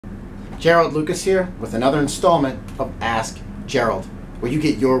Gerald Lucas here with another installment of Ask Gerald, where you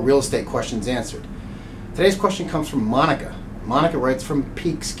get your real estate questions answered. Today's question comes from Monica. Monica writes from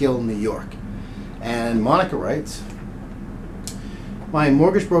Peekskill, New York. And Monica writes, my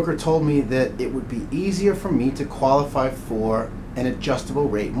mortgage broker told me that it would be easier for me to qualify for an adjustable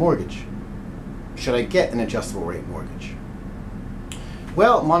rate mortgage. Should I get an adjustable rate mortgage?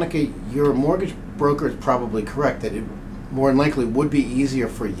 Well, Monica, your mortgage broker is probably correct that it more than likely would be easier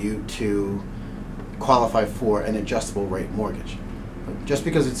for you to qualify for an adjustable rate mortgage. But just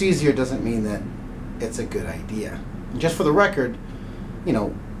because it's easier doesn't mean that it's a good idea. And just for the record,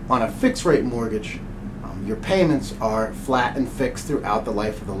 on a fixed rate mortgage, your payments are flat and fixed throughout the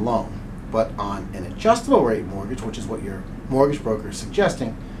life of the loan. But on an adjustable rate mortgage, which is what your mortgage broker is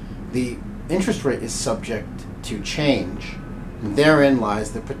suggesting, the interest rate is subject to change. And therein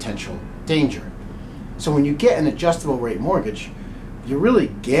lies the potential danger. So when you get an adjustable rate mortgage, you're really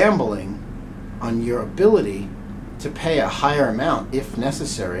gambling on your ability to pay a higher amount, if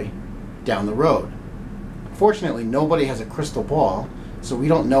necessary, down the road. Fortunately, nobody has a crystal ball, so we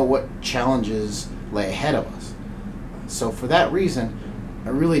don't know what challenges lay ahead of us. So for that reason, I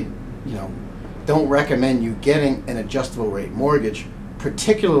really, don't recommend you getting an adjustable rate mortgage,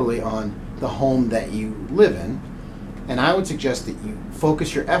 particularly on the home that you live in. And I would suggest that you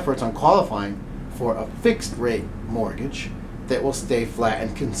focus your efforts on qualifying for a fixed rate mortgage that will stay flat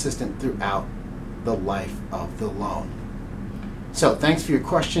and consistent throughout the life of the loan. So thanks for your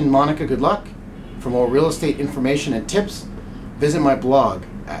question, Monica. Good luck. For more real estate information and tips, visit my blog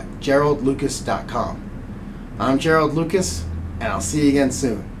at geraldlucas.com. I'm Gerald Lucas, and I'll see you again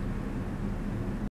soon.